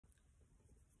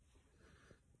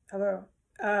Hello.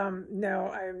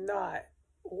 No, I am not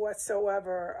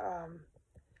whatsoever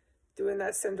doing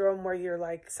that syndrome where you're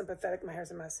like sympathetic, my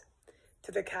hair's a mess,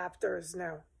 to the captors.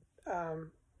 No.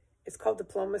 Um, it's called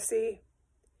diplomacy,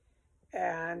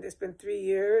 and it's been 3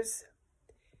 years.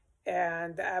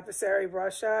 And the adversary,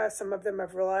 Russia, some of them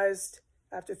have realized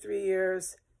after 3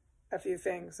 years a few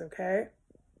things, okay?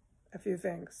 A few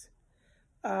things.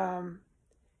 Um,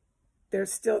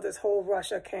 there's still this whole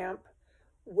Russia camp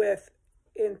with,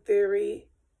 in theory,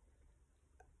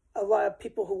 a lot of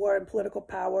people who are in political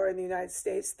power in the United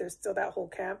States. There's still that whole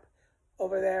camp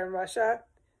over there in Russia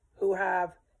who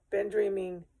have been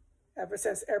dreaming ever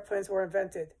since airplanes were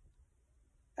invented,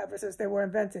 ever since they were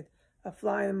invented, of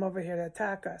flying them over here to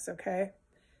attack us, okay?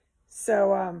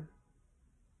 So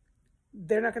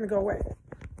they're not going to go away.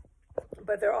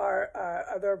 But there are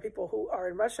other people who are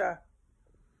in Russia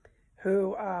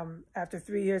who, after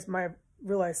 3 years, might have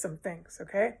realized some things,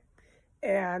 okay?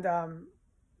 And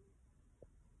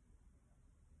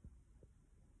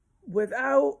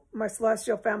without my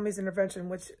celestial family's intervention,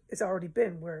 which it's already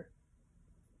been, where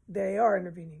they are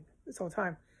intervening this whole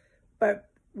time, but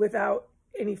without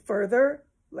any further,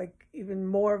 like even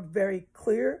more very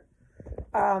clear,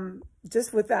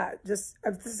 just with that, just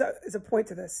this is a point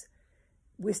to this.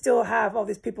 We still have all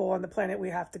these people on the planet. We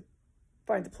have to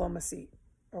find diplomacy,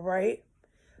 all right?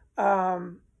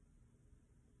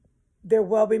 There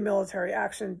will be military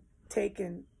action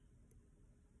taken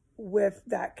with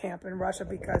that camp in Russia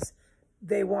because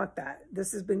they want that.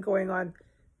 This has been going on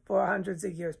for hundreds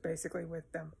of years, basically,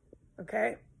 with them,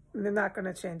 okay? And they're not going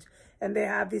to change. And they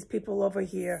have these people over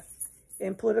here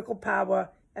in political power,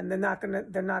 and they're not going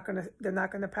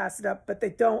to pass it up, but they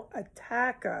don't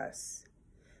attack us.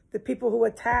 The people who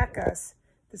attack us,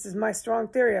 this is my strong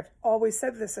theory. I've always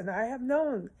said this, and I have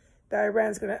known that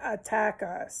Iran's going to attack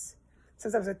us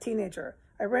since I was a teenager.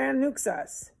 Iran nukes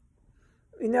us.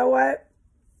 You know what?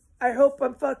 I hope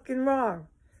I'm fucking wrong,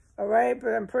 all right? But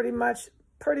I'm pretty much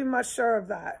sure of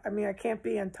that. I mean, I can't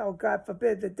be until, God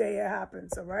forbid, the day it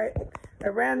happens, all right?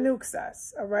 Iran nukes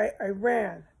us, all right?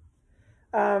 Iran.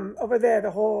 Over there,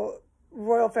 the whole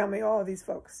royal family, all of these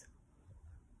folks.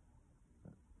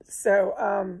 So,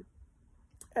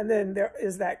 and then there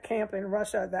is that camp in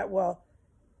Russia that will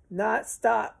not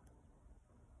stop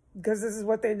because this is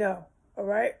what they know, all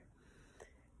right?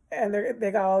 And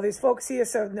they got all these folks here,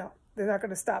 so no, they're not going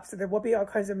to stop. So there will be all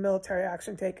kinds of military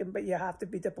action taken, but you have to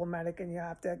be diplomatic and you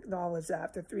have to acknowledge that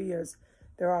after 3 years,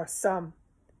 there are some.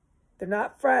 They're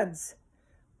not friends,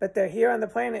 but they're here on the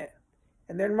planet,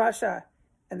 and they're in Russia,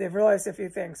 and they've realized a few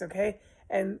things, okay?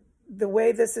 And the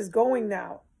way this is going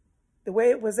now, the way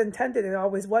it was intended, it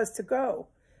always was to go.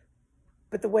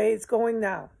 But the way it's going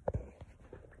now,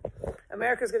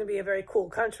 America's going to be a very cool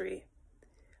country.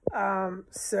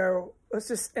 So let's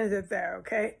just end it there,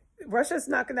 okay? Russia's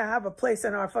not going to have a place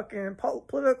on our fucking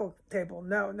political table.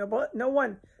 No, no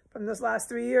one from this last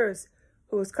 3 years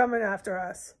who's coming after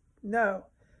us. No.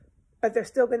 But there's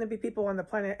still going to be people on the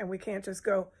planet, and we can't just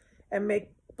go and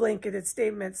make blanketed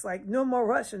statements like no more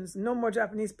Russians, no more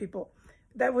Japanese people.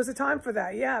 That was a time for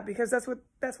that, yeah, because that's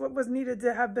what was needed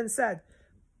to have been said.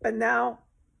 But now,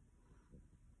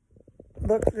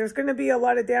 look, there's going to be a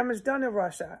lot of damage done in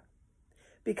Russia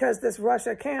because this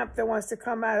Russia camp that wants to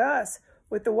come at us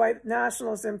with the white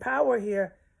nationalists in power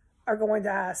here are going to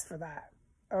ask for that,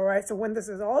 all right? So when this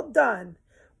is all done,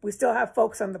 we still have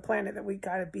folks on the planet that we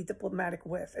got to be diplomatic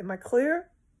with. Am I clear?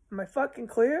 Am I fucking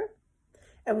clear?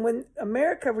 And when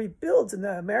America rebuilds, in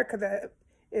the America that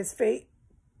is fate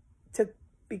to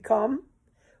become,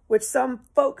 which some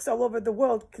folks all over the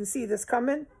world can see this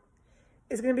coming,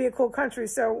 is going to be a cool country.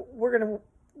 So we're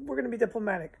gonna be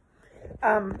diplomatic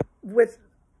with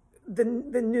the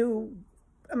new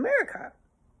America.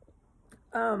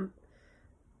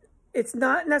 It's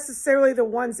not necessarily the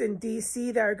ones in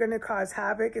DC that are going to cause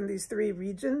havoc in these 3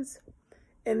 regions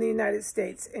in the United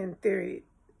States. In theory,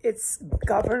 it's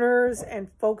governors and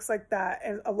folks like that,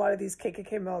 and a lot of these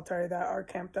KKK military that are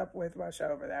camped up with Russia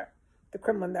over there. The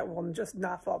Kremlin that will just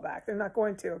not fall back. They're not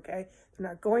going to, okay? They're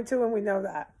not going to, and we know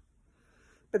that.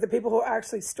 But the people who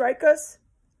actually strike us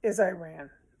is Iran.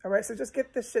 All right, so just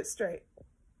get this shit straight.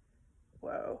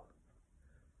 Whoa.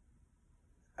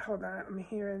 Hold on, I'm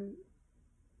hearing...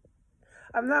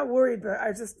 I'm not worried, but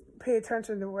I just pay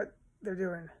attention to what they're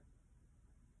doing.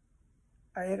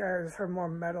 I think I just heard more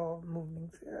metal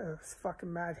moving. It's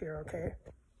fucking mad here, okay?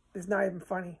 It's not even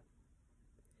funny.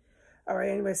 All right,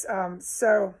 anyways,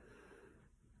 so...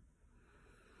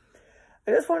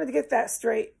 I just wanted to get that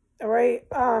straight, all right?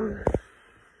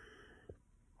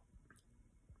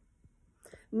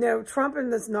 No, Trump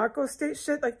and this narco state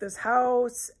shit, like this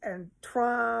house and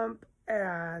Trump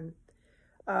and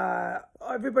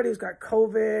everybody who's got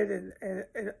COVID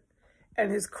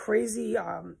and his crazy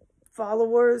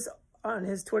followers on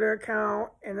his Twitter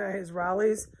account and at his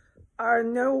rallies are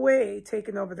in no way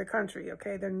taking over the country,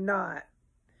 okay? They're not.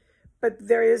 But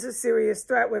there is a serious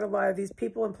threat with a lot of these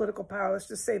people in political power, let's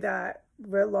just say that,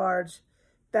 writ large,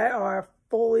 that are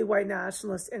fully white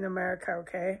nationalists in America,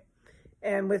 okay?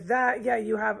 And with that, yeah,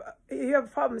 you have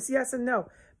problems, yes and no,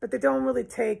 but they don't really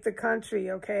take the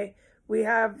country, okay? We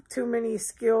have too many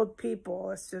skilled people,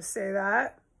 let's just say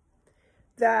that.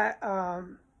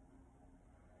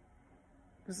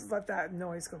 Just let that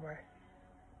noise go by.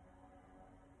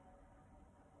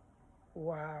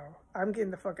 Wow, I'm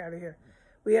getting the fuck out of here.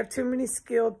 We have too many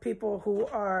skilled people who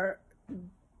are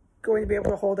going to be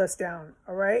able to hold us down,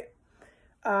 all right?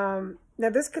 Now,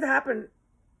 this could happen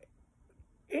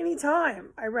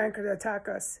anytime Iran could attack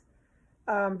us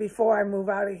before I move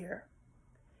out of here.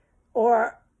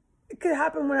 Or it could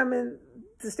happen when I'm in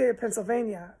the state of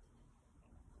Pennsylvania.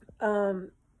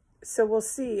 So we'll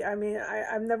see. I mean,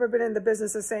 I've never been in the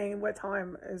business of saying what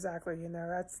time exactly, you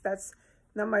know. That's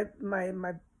not my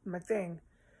thing.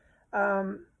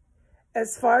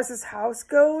 As far as this house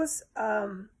goes,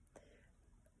 I'm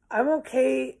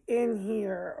okay in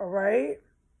here, all right?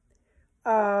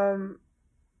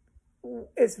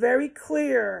 It's very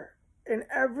clear in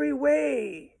every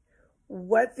way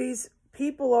what these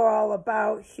people are all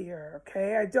about here,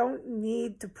 okay? I don't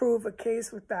need to prove a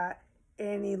case with that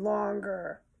any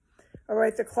longer. All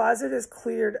right, the closet is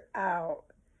cleared out.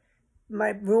 My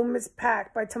room is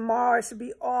packed. By tomorrow, I should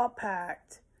be all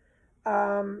packed.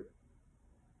 I'm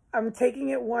taking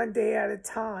it one day at a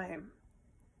time.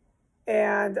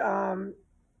 And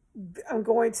I'm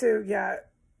going to, yeah,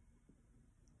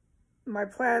 my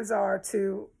plans are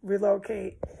to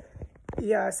relocate,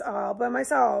 yes, all by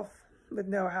myself with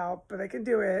no help, but I can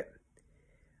do it,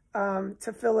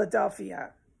 to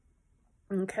Philadelphia,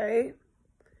 okay?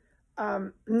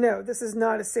 No, this is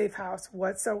not a safe house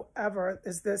whatsoever.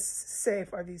 Is this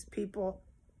safe? Are these people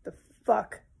the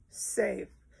fuck safe?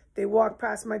 They walk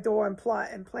past my door and plot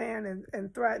and plan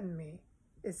and threaten me.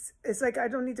 It's like I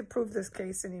don't need to prove this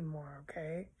case anymore,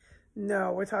 okay?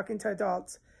 No, we're talking to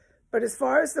adults. But as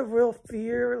far as the real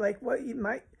fear, like what you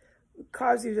might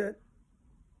cause you to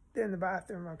in the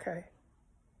bathroom, okay?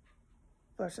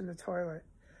 Flush in the toilet.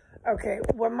 Okay,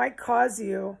 what might cause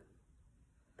you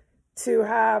to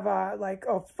have like,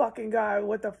 oh fucking God,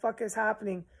 what the fuck is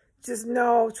happening? Just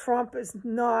know Trump is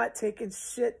not taking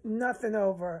shit, nothing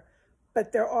over.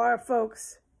 But there are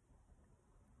folks.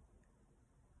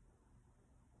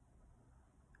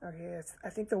 Okay, I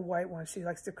think the white one, she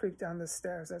likes to creep down the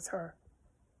stairs. That's her.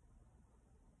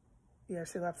 Yeah,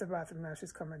 she left the bathroom. Now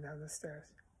she's coming down the stairs.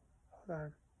 Hold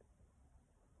on.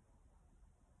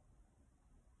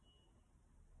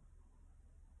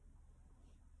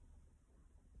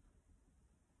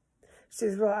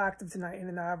 She's real active tonight in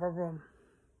and out of her room.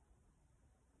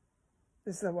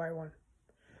 This is the white one.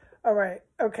 All right.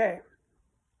 Okay.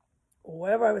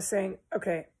 Whatever I was saying.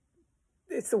 Okay.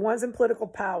 It's the ones in political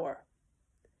power.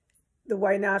 The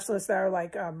white nationalists that are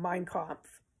like Mein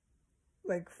Kampf.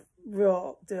 Like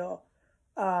real deal.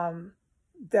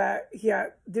 That, yeah,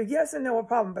 they're yes and no a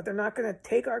problem, but they're not going to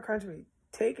take our country,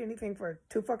 take anything for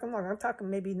too fucking long. I'm talking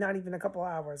maybe not even a couple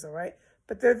hours, all right?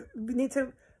 But we need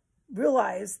to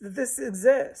realize that this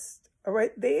exists, all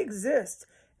right? They exist,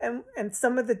 and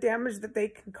some of the damage that they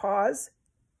can cause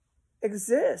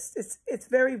exists. It's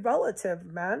very relative,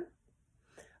 man,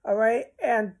 all right?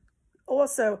 And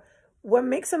also, what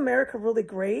makes America really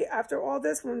great after all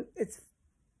this, when it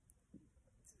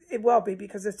will be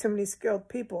because there's too many skilled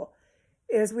people,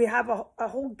 is we have a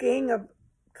whole gang of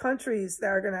countries that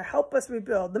are going to help us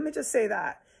rebuild. Let me just say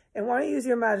that. And why don't you use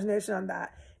your imagination on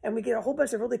that? And we get a whole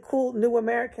bunch of really cool new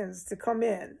Americans to come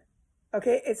in.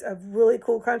 Okay? It's a really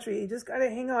cool country. You just got to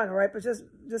hang on, all right? But just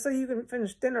so you can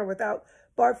finish dinner without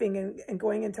barfing and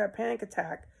going into a panic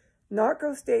attack.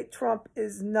 NARCO State Trump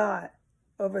is not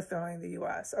overthrowing the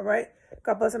U.S., all right?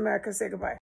 God bless America. Say goodbye.